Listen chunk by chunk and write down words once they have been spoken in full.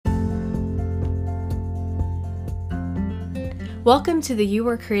Welcome to the You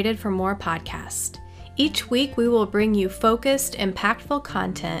Were Created for More podcast. Each week we will bring you focused, impactful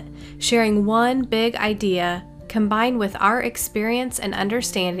content, sharing one big idea combined with our experience and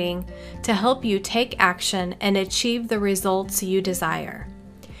understanding to help you take action and achieve the results you desire.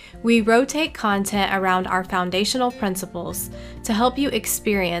 We rotate content around our foundational principles to help you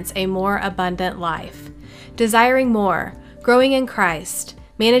experience a more abundant life, desiring more, growing in Christ,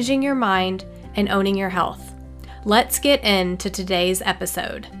 managing your mind, and owning your health. Let's get into today's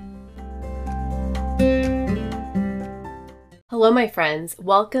episode. Hello, my friends.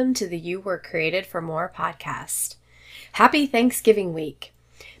 Welcome to the You Were Created for More podcast. Happy Thanksgiving week.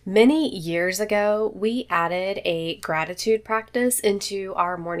 Many years ago, we added a gratitude practice into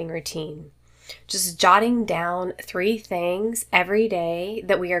our morning routine, just jotting down 3 things every day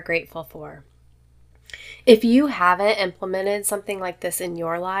that we are grateful for. If you haven't implemented something like this in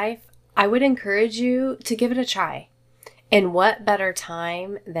your life, I would encourage you to give it a try. And what better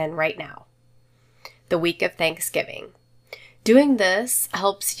time than right now, the week of Thanksgiving. Doing this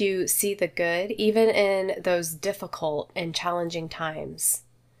helps you see the good even in those difficult and challenging times.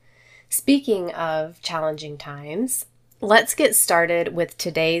 Speaking of challenging times, let's get started with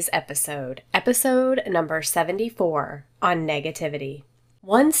today's episode number 74 on negativity.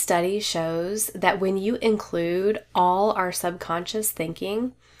 One study shows that when you include all our subconscious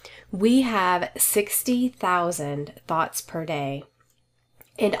thinking, we have 60,000 thoughts per day.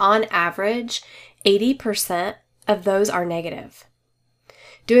 And on average, 80% of those are negative.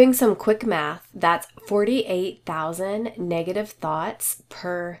 Doing some quick math, that's 48,000 negative thoughts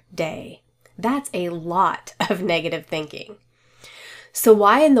per day. That's a lot of negative thinking. So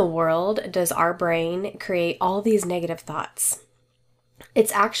why in the world does our brain create all these negative thoughts?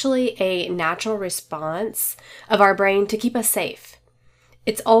 It's actually a natural response of our brain to keep us safe.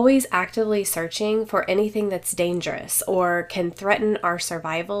 It's always actively searching for anything that's dangerous or can threaten our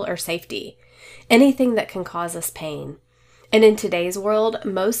survival or safety, anything that can cause us pain. And in today's world,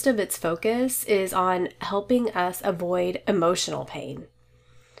 most of its focus is on helping us avoid emotional pain.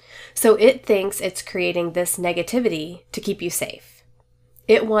 So it thinks it's creating this negativity to keep you safe.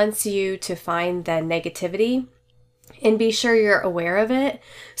 It wants you to find the negativity and be sure you're aware of it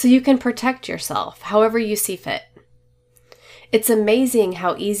so you can protect yourself however you see fit. It's amazing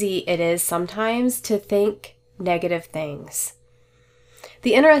how easy it is sometimes to think negative things.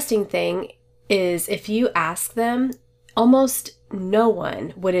 The interesting thing is if you ask them, almost no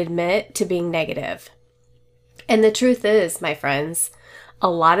one would admit to being negative. And the truth is, my friends, a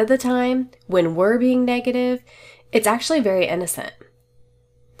lot of the time when we're being negative, it's actually very innocent.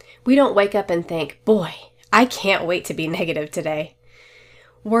 We don't wake up and think, boy, I can't wait to be negative today.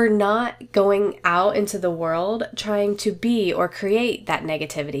 We're not going out into the world trying to be or create that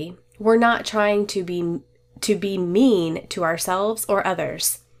negativity. We're not trying to be mean to ourselves or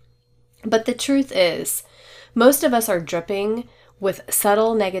others. But the truth is, most of us are dripping with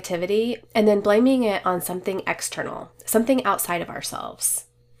subtle negativity and then blaming it on something external, something outside of ourselves.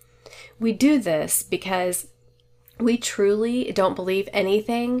 We do this because we truly don't believe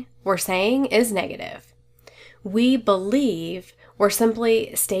anything we're saying is negative. We believe we're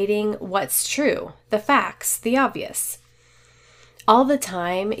simply stating what's true, the facts, the obvious. All the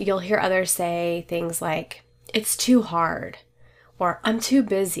time, you'll hear others say things like, it's too hard, or I'm too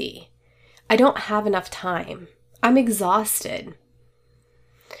busy, I don't have enough time, I'm exhausted.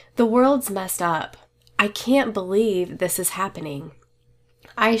 The world's messed up. I can't believe this is happening.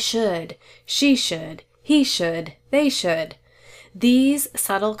 I should, she should, he should, they should. These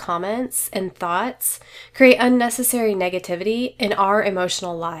subtle comments and thoughts create unnecessary negativity in our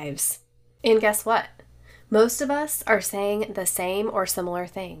emotional lives. And guess what? Most of us are saying the same or similar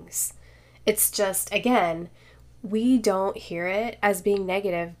things. It's just, again, we don't hear it as being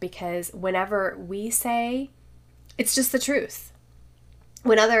negative because whenever we say, it's just the truth.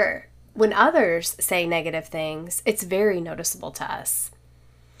 When others say negative things, it's very noticeable to us.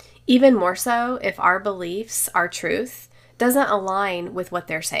 Even more so if our beliefs, our truth, doesn't align with what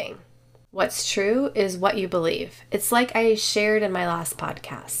they're saying. What's true is what you believe. It's like I shared in my last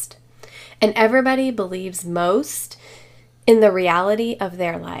podcast. And everybody believes most in the reality of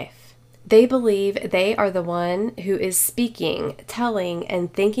their life. They believe they are the one who is speaking, telling,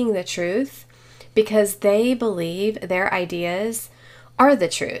 and thinking the truth because they believe their ideas are the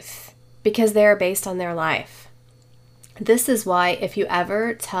truth because they are based on their life. This is why if you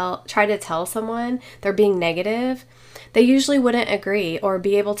ever try to tell someone they're being negative, they usually wouldn't agree or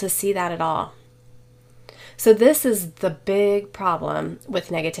be able to see that at all. So this is the big problem with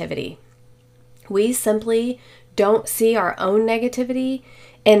negativity. We simply don't see our own negativity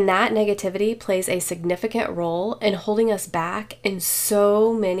And that negativity plays a significant role in holding us back in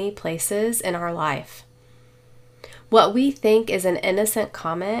so many places in our life. What we think is an innocent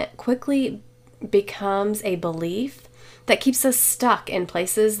comment quickly becomes a belief that keeps us stuck in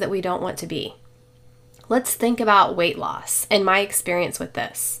places that we don't want to be. Let's think about weight loss and my experience with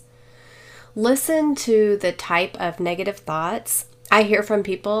this. Listen to the type of negative thoughts I hear from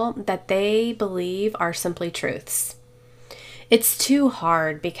people that they believe are simply truths. It's too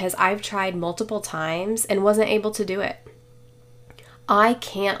hard because I've tried multiple times and wasn't able to do it. I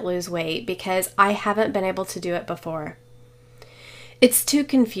can't lose weight because I haven't been able to do it before. It's too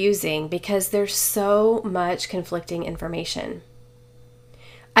confusing because there's so much conflicting information.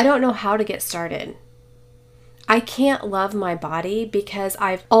 I don't know how to get started. I can't love my body because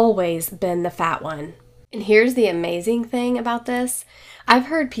I've always been the fat one. And here's the amazing thing about this. I've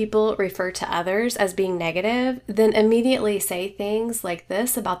heard people refer to others as being negative, then immediately say things like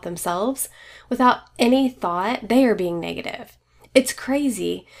this about themselves without any thought they are being negative. It's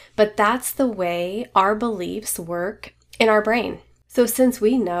crazy, but that's the way our beliefs work in our brain. So since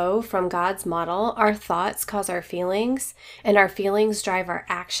we know from God's model, our thoughts cause our feelings and our feelings drive our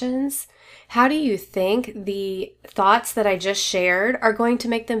actions, how do you think the thoughts that I just shared are going to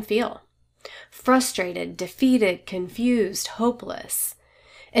make them feel? Frustrated, defeated, confused, hopeless.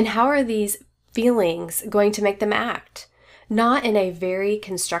 And how are these feelings going to make them act? Not in a very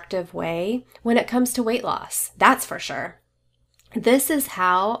constructive way when it comes to weight loss, that's for sure. This is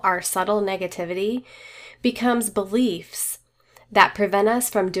how our subtle negativity becomes beliefs that prevent us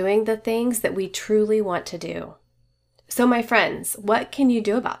from doing the things that we truly want to do. So my friends, what can you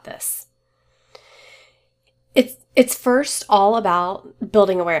do about this? It's first all about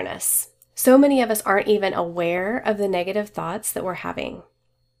building awareness. So many of us aren't even aware of the negative thoughts that we're having.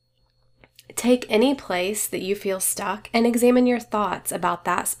 Take any place that you feel stuck and examine your thoughts about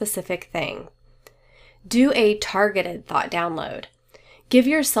that specific thing. Do a targeted thought download. Give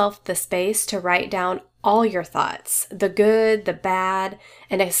yourself the space to write down all your thoughts, the good, the bad,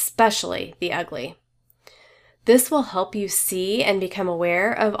 and especially the ugly. This will help you see and become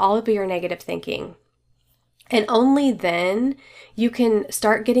aware of all of your negative thinking. And only then you can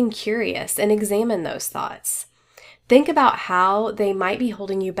start getting curious and examine those thoughts. Think about how they might be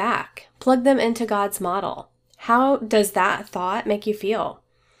holding you back. Plug them into God's model. How does that thought make you feel?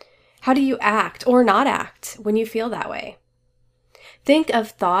 How do you act or not act when you feel that way? Think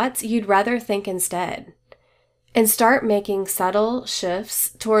of thoughts you'd rather think instead, and start making subtle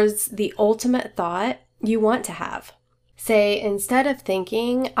shifts towards the ultimate thought you want to have. Say, instead of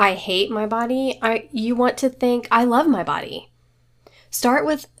thinking, I hate my body, you want to think, I love my body. Start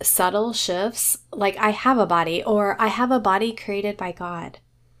with subtle shifts like I have a body or I have a body created by God.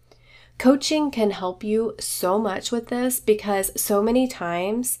 Coaching can help you so much with this because so many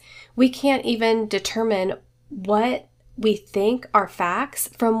times we can't even determine what we think are facts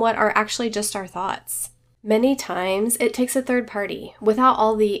from what are actually just our thoughts. Many times it takes a third party without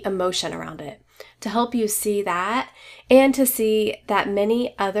all the emotion around it to help you see that and to see that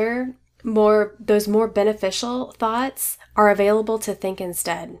many other those more beneficial thoughts are available to think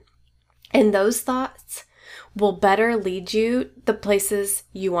instead. And those thoughts will better lead you the places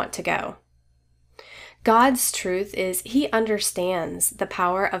you want to go. God's truth is He understands the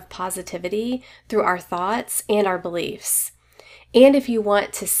power of positivity through our thoughts and our beliefs. And if you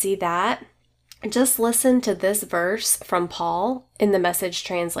want to see that, just listen to this verse from Paul in the Message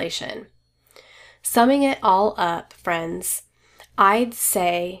translation. Summing it all up, friends, I'd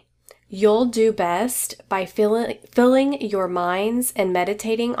say you'll do best by filling your minds and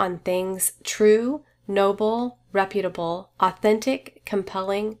meditating on things true, noble, reputable, authentic,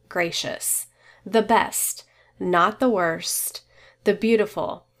 compelling, gracious. The best, not the worst. The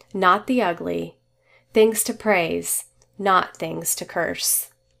beautiful, not the ugly. Things to praise, not things to curse.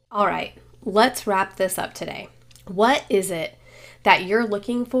 All right, let's wrap this up today. What is it that you're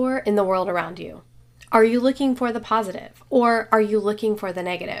looking for in the world around you? Are you looking for the positive or are you looking for the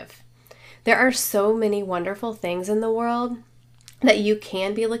negative? There are so many wonderful things in the world that you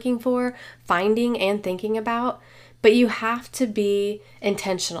can be looking for, finding, and thinking about, but you have to be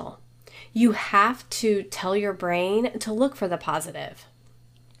intentional. You have to tell your brain to look for the positive.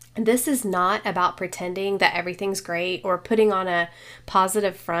 This is not about pretending that everything's great or putting on a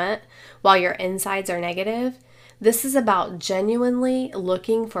positive front while your insides are negative. This is about genuinely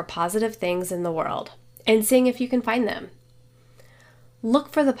looking for positive things in the world and seeing if you can find them.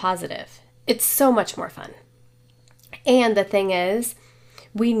 Look for the positive. It's so much more fun. And the thing is,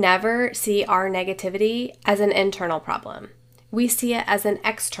 we never see our negativity as an internal problem. We see it as an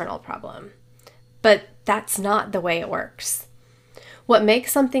external problem. But that's not the way it works. What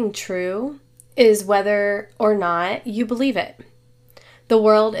makes something true is whether or not you believe it. The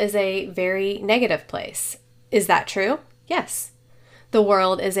world is a very negative place. Is that true? Yes. The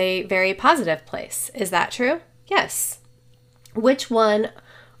world is a very positive place. Is that true? Yes. Which one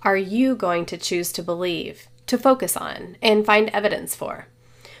are you going to choose to believe, to focus on, and find evidence for?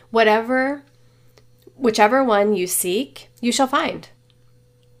 Whichever one you seek, you shall find.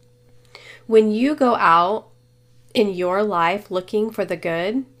 When you go out in your life looking for the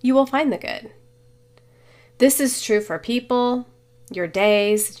good, you will find the good. This is true for people, your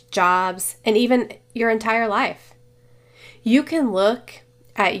days, jobs, and even your entire life. You can look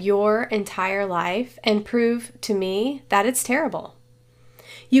at your entire life and prove to me that it's terrible.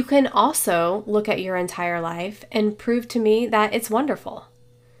 You can also look at your entire life and prove to me that it's wonderful.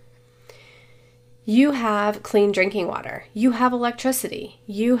 You have clean drinking water. You have electricity.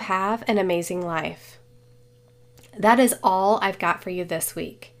 You have an amazing life. That is all I've got for you this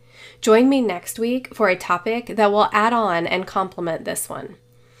week. Join me next week for a topic that will add on and complement this one.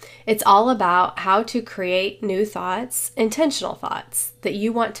 It's all about how to create new thoughts, intentional thoughts that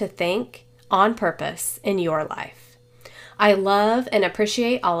you want to think on purpose in your life. I love and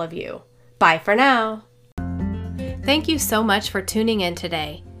appreciate all of you. Bye for now. Thank you so much for tuning in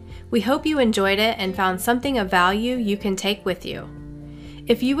today. We hope you enjoyed it and found something of value you can take with you.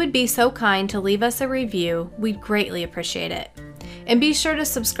 If you would be so kind to leave us a review, we'd greatly appreciate it. And be sure to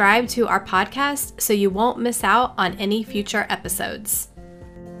subscribe to our podcast so you won't miss out on any future episodes.